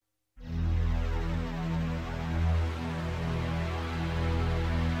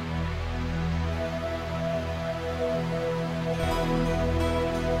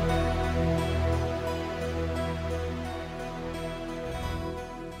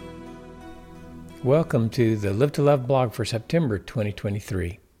Welcome to the Live to Love blog for September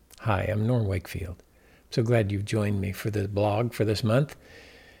 2023. Hi, I'm Norm Wakefield. I'm so glad you've joined me for the blog for this month.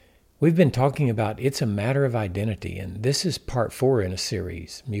 We've been talking about It's a Matter of Identity, and this is part 4 in a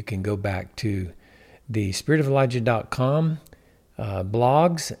series. You can go back to the spiritofelijah.com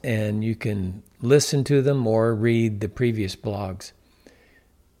blogs, and you can listen to them or read the previous blogs.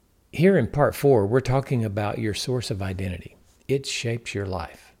 Here in part 4, we're talking about your source of identity. It shapes your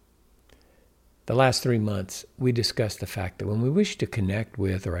life. The last 3 months, we discussed the fact that when we wish to connect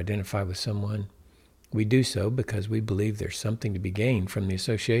with or identify with someone, we do so because we believe there's something to be gained from the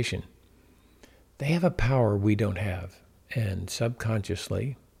association. They have a power we don't have, and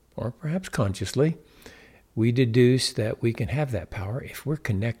subconsciously, or perhaps consciously, we deduce that we can have that power if we're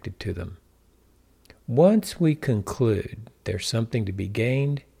connected to them. Once we conclude there's something to be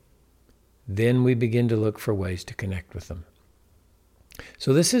gained, then we begin to look for ways to connect with them.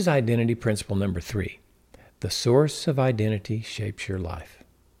 So this is identity principle number 3. The source of identity shapes your life.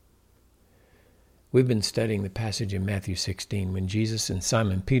 We've been studying the passage in Matthew 16 when Jesus and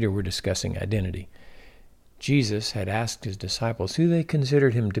Simon Peter were discussing identity. Jesus had asked his disciples who they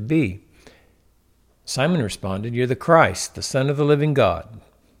considered him to be. Simon responded, "You're the Christ, the Son of the living God."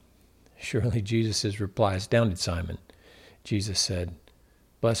 Surely Jesus' reply astounded Simon. Jesus said,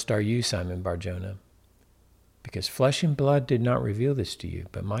 "Blessed are you, Simon Bar-Jonah, because flesh and blood did not reveal this to you,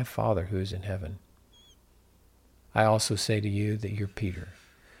 but my Father who is in heaven. I also say to you that you're Peter,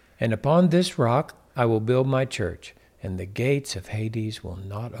 and upon this rock I will build my church, and the gates of Hades will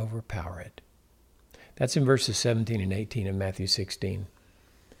not overpower it." That's in verses 17 and 18 of Matthew 16.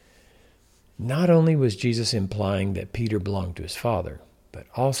 Not only was Jesus implying that Peter belonged to his Father, but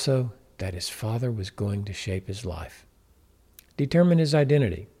also that his Father was going to shape his life, determine his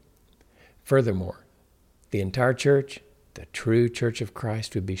identity. Furthermore, the entire church, the true church of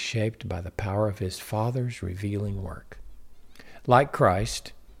Christ, would be shaped by the power of his Father's revealing work. Like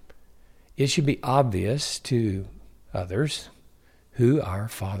Christ, it should be obvious to others who our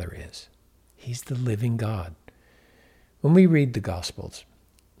Father is. He's the living God. When we read the Gospels,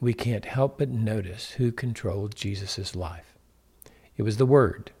 we can't help but notice who controlled Jesus' life. It was the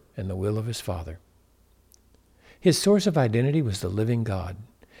Word and the will of his Father. His source of identity was the living God.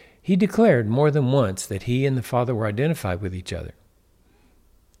 He declared more than once that he and the Father were identified with each other.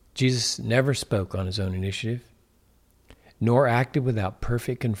 Jesus never spoke on his own initiative, nor acted without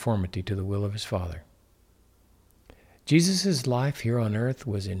perfect conformity to the will of his Father. Jesus' life here on earth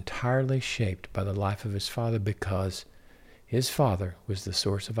was entirely shaped by the life of his Father because his Father was the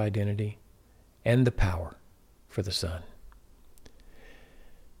source of identity and the power for the Son.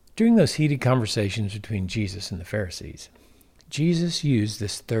 During those heated conversations between Jesus and the Pharisees, Jesus used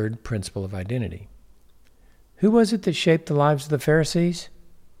this third principle of identity. Who was it that shaped the lives of the Pharisees?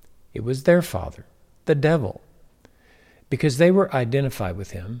 It was their father, the devil. Because they were identified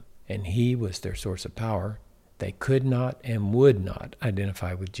with him, and he was their source of power, they could not and would not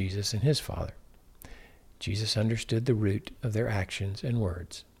identify with Jesus and his Father. Jesus understood the root of their actions and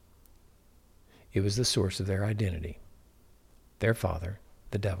words. It was the source of their identity, their father,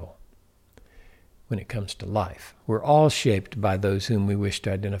 the devil. When it comes to life, we're all shaped by those whom we wish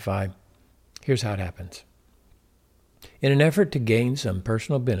to identify. Here's how it happens. In an effort to gain some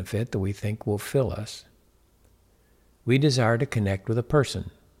personal benefit that we think will fill us, we desire to connect with a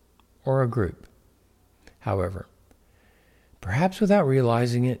person or a group. However, perhaps without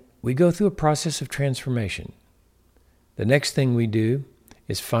realizing it, we go through a process of transformation. The next thing we do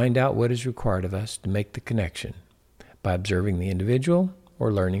is find out what is required of us to make the connection by observing the individual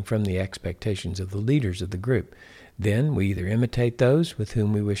or learning from the expectations of the leaders of the group. Then we either imitate those with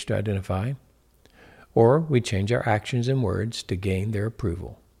whom we wish to identify, or we change our actions and words to gain their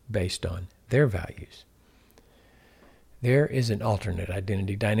approval based on their values. There is an alternate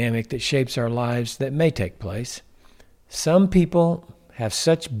identity dynamic that shapes our lives that may take place. Some people have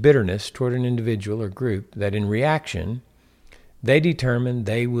such bitterness toward an individual or group that in reaction, they determine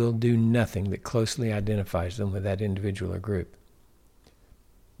they will do nothing that closely identifies them with that individual or group.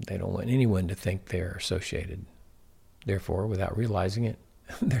 They don't want anyone to think they're associated. Therefore, without realizing it,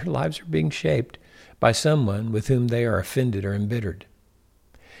 their lives are being shaped by someone with whom they are offended or embittered.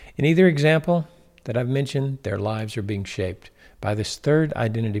 In either example that I've mentioned, their lives are being shaped by this third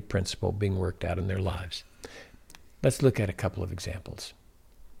identity principle being worked out in their lives. Let's look at a couple of examples.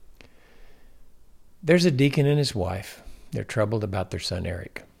 There's a deacon and his wife. They're troubled about their son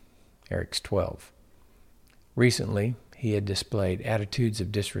Eric. Eric's 12. Recently, he had displayed attitudes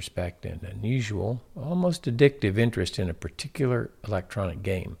of disrespect and unusual, almost addictive interest in a particular electronic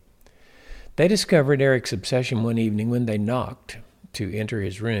game. They discovered Eric's obsession one evening when they knocked to enter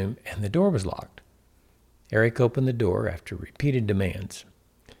his room and the door was locked. Eric opened the door after repeated demands.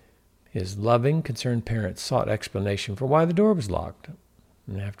 His loving, concerned parents sought explanation for why the door was locked.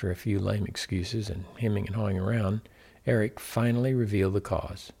 And after a few lame excuses and hemming and hawing around, Eric finally revealed the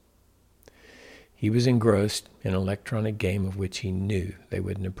cause. He was engrossed in an electronic game of which he knew they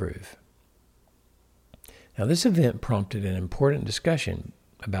wouldn't approve. Now, this event prompted an important discussion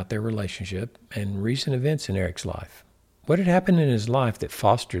about their relationship and recent events in Eric's life. What had happened in his life that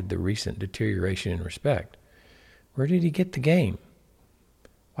fostered the recent deterioration in respect? Where did he get the game?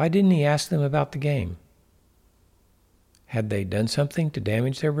 Why didn't he ask them about the game? Had they done something to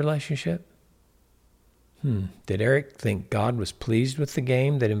damage their relationship? Did Eric think God was pleased with the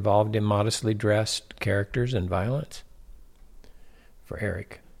game that involved immodestly dressed characters and violence? For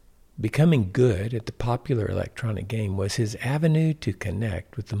Eric, becoming good at the popular electronic game was his avenue to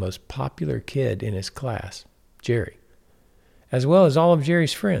connect with the most popular kid in his class, Jerry, as well as all of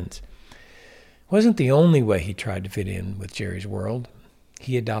Jerry's friends. It wasn't the only way he tried to fit in with Jerry's world.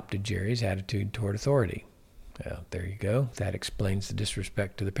 He adopted Jerry's attitude toward authority. Well, there you go. That explains the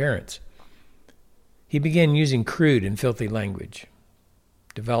disrespect to the parents. He began using crude and filthy language,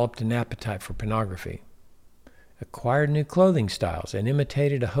 developed an appetite for pornography, acquired new clothing styles, and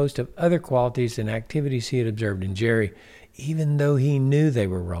imitated a host of other qualities and activities he had observed in Jerry, even though he knew they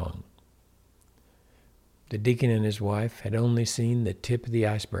were wrong. The deacon and his wife had only seen the tip of the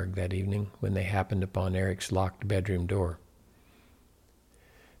iceberg that evening when they happened upon Eric's locked bedroom door.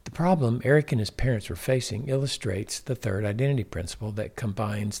 The problem Eric and his parents were facing illustrates the third identity principle that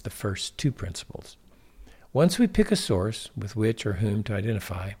combines the first two principles. Once we pick a source with which or whom to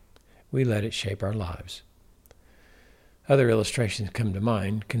identify, we let it shape our lives. Other illustrations come to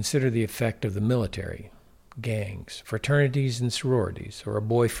mind. Consider the effect of the military, gangs, fraternities and sororities, or a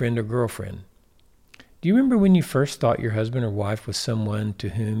boyfriend or girlfriend. Do you remember when you first thought your husband or wife was someone to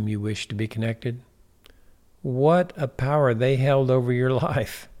whom you wished to be connected? What a power they held over your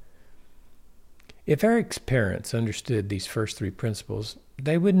life. If Eric's parents understood these first three principles,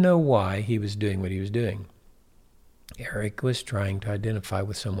 they would know why he was doing what he was doing. Eric was trying to identify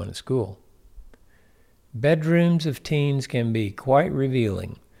with someone at school. Bedrooms of teens can be quite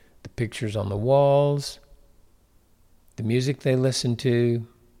revealing. The pictures on the walls, the music they listen to,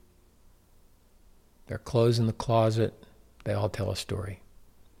 their clothes in the closet, they all tell a story.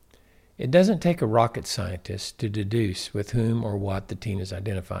 It doesn't take a rocket scientist to deduce with whom or what the teen is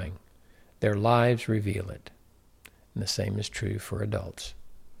identifying. Their lives reveal it. And the same is true for adults.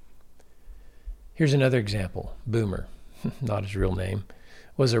 Here's another example. Boomer, not his real name,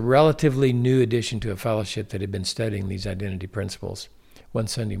 was a relatively new addition to a fellowship that had been studying these identity principles. One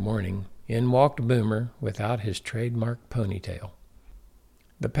Sunday morning, in walked Boomer without his trademark ponytail.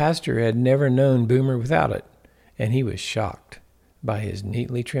 The pastor had never known Boomer without it, and he was shocked by his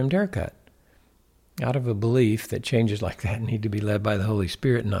neatly trimmed haircut. Out of a belief that changes like that need to be led by the Holy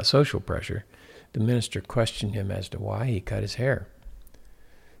Spirit and not social pressure, the minister questioned him as to why he cut his hair.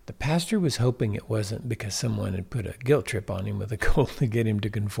 The pastor was hoping it wasn't because someone had put a guilt trip on him with a goal to get him to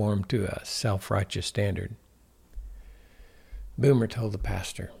conform to a self-righteous standard. Boomer told the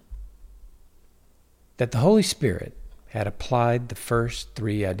pastor that the Holy Spirit had applied the first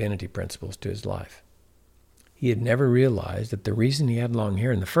three identity principles to his life. He had never realized that the reason he had long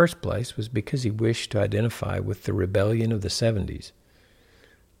hair in the first place was because he wished to identify with the rebellion of the 70s.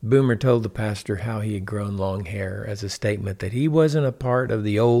 Boomer told the pastor how he had grown long hair as a statement that he wasn't a part of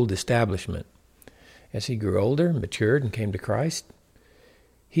the old establishment. As he grew older, matured, and came to Christ,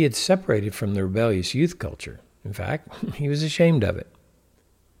 he had separated from the rebellious youth culture. In fact, he was ashamed of it.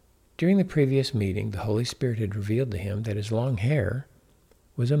 During the previous meeting, the Holy Spirit had revealed to him that his long hair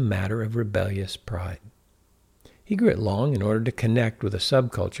was a matter of rebellious pride. He grew it long in order to connect with a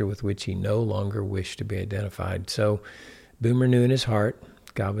subculture with which he no longer wished to be identified. So Boomer knew in his heart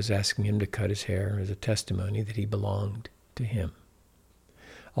God was asking him to cut his hair as a testimony that he belonged to him.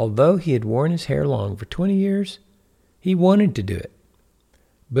 Although he had worn his hair long for 20 years, he wanted to do it.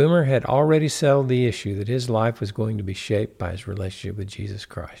 Boomer had already settled the issue that his life was going to be shaped by his relationship with Jesus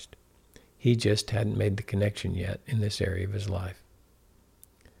Christ. He just hadn't made the connection yet in this area of his life.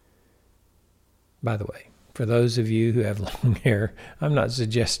 By the way, for those of you who have long hair, I'm not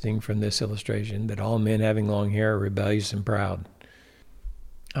suggesting from this illustration that all men having long hair are rebellious and proud.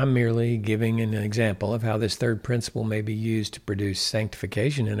 I'm merely giving an example of how this third principle may be used to produce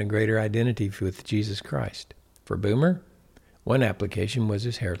sanctification and a greater identity with Jesus Christ. For Boomer, one application was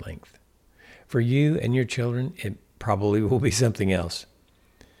his hair length. For you and your children, it probably will be something else.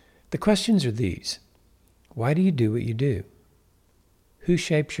 The questions are these. Why do you do what you do? Who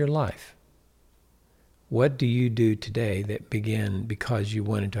shapes your life? What do you do today that began because you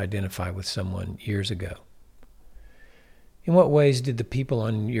wanted to identify with someone years ago? In what ways did the people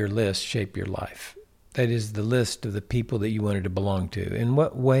on your list shape your life? That is, the list of the people that you wanted to belong to. In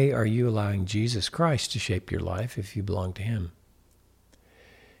what way are you allowing Jesus Christ to shape your life if you belong to Him?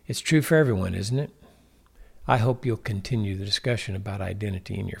 It's true for everyone, isn't it? I hope you'll continue the discussion about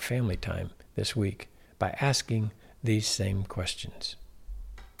identity in your family time this week by asking these same questions.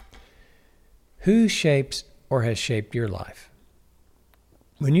 Who shapes or has shaped your life?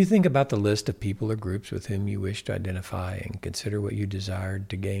 When you think about the list of people or groups with whom you wish to identify and consider what you desired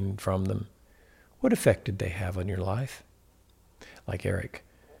to gain from them, what effect did they have on your life? Like Eric,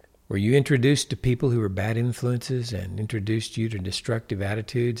 were you introduced to people who were bad influences and introduced you to destructive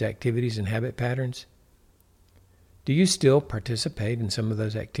attitudes, activities, and habit patterns? Do you still participate in some of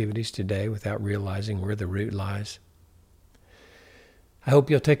those activities today without realizing where the root lies? I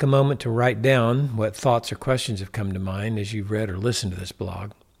hope you'll take a moment to write down what thoughts or questions have come to mind as you've read or listened to this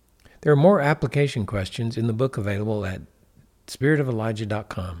blog. There are more application questions in the book available at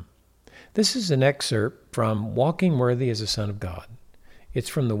spiritofelijah.com. This is an excerpt from Walking Worthy as a Son of God. It's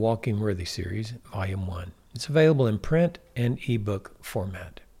from the Walking Worthy series, Volume 1. It's available in print and ebook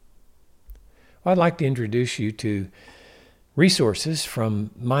format. Well, I'd like to introduce you to resources from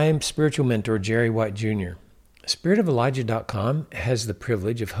my spiritual mentor, Jerry White Jr. spiritofelijah.com has the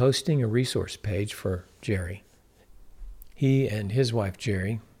privilege of hosting a resource page for Jerry. He and his wife,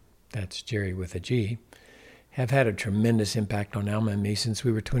 Jerry, that's Jerry with a G, have had a tremendous impact on Alma and me since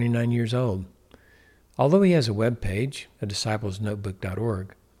we were 29 years old. Although he has a web page,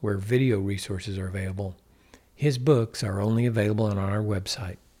 adisciplesnotebook.org, where video resources are available, his books are only available on our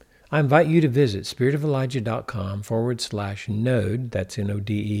website. I invite you to visit spiritofelijah.com/node, that's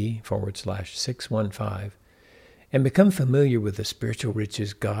NODE, /615, and become familiar with the spiritual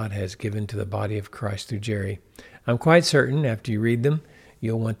riches God has given to the body of Christ through Jerry. I'm quite certain after you read them,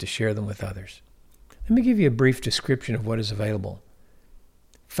 you'll want to share them with others. Let me give you a brief description of what is available.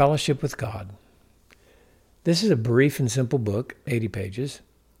 Fellowship with God. This is a brief and simple book, 80 pages,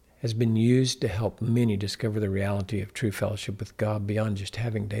 has been used to help many discover the reality of true fellowship with God beyond just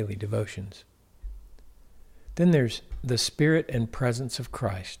having daily devotions. Then there's The Spirit and Presence of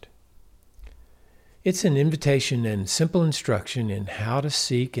Christ. It's an invitation and simple instruction in how to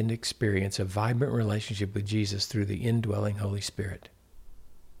seek and experience a vibrant relationship with Jesus through the indwelling Holy Spirit.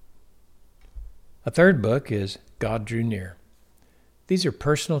 A third book is God Drew Near. These are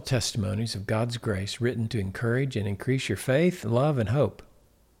personal testimonies of God's grace written to encourage and increase your faith, love, and hope.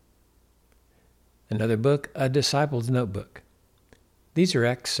 Another book, A Disciple's Notebook. These are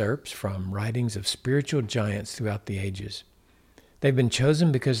excerpts from writings of spiritual giants throughout the ages. They've been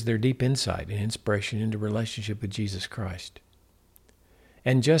chosen because of their deep insight and inspiration into relationship with Jesus Christ.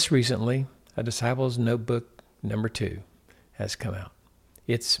 And just recently, A Disciple's Notebook number 2 has come out.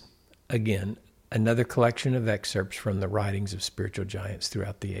 It's, again, another collection of excerpts from the writings of spiritual giants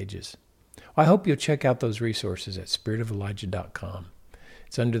throughout the ages. I hope you'll check out those resources at spiritofelijah.com.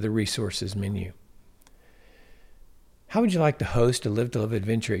 It's under the resources menu. How would you like to host a Live to Love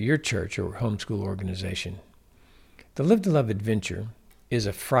adventure at your church or homeschool organization? The Live to Love adventure is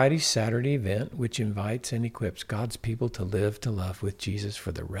a Friday-Saturday event which invites and equips God's people to live to love with Jesus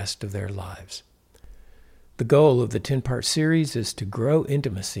for the rest of their lives. The goal of the 10-part series is to grow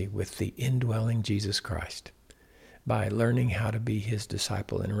intimacy with the indwelling Jesus Christ by learning how to be His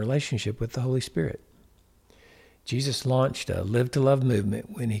disciple in a relationship with the Holy Spirit. Jesus launched a Live to Love movement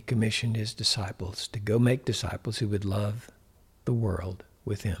when He commissioned His disciples to go make disciples who would love the world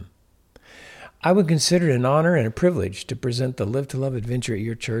with Him. I would consider it an honor and a privilege to present the Live to Love adventure at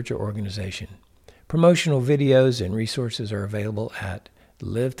your church or organization. Promotional videos and resources are available at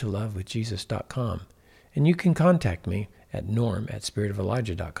livetolovewithjesus.com. And you can contact me at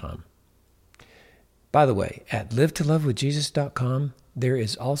norm@spiritofelijah.com. By the way, at livetolovewithjesus.com, there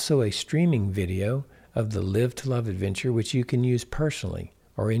is also a streaming video of the Live to Love adventure, which you can use personally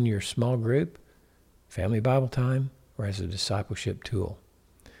or in your small group, family Bible time, or as a discipleship tool.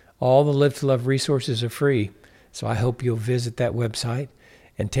 All the Live to Love resources are free, so I hope you'll visit that website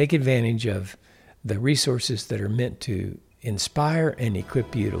and take advantage of the resources that are meant to inspire and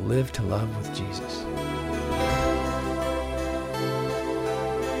equip you to live to love with Jesus.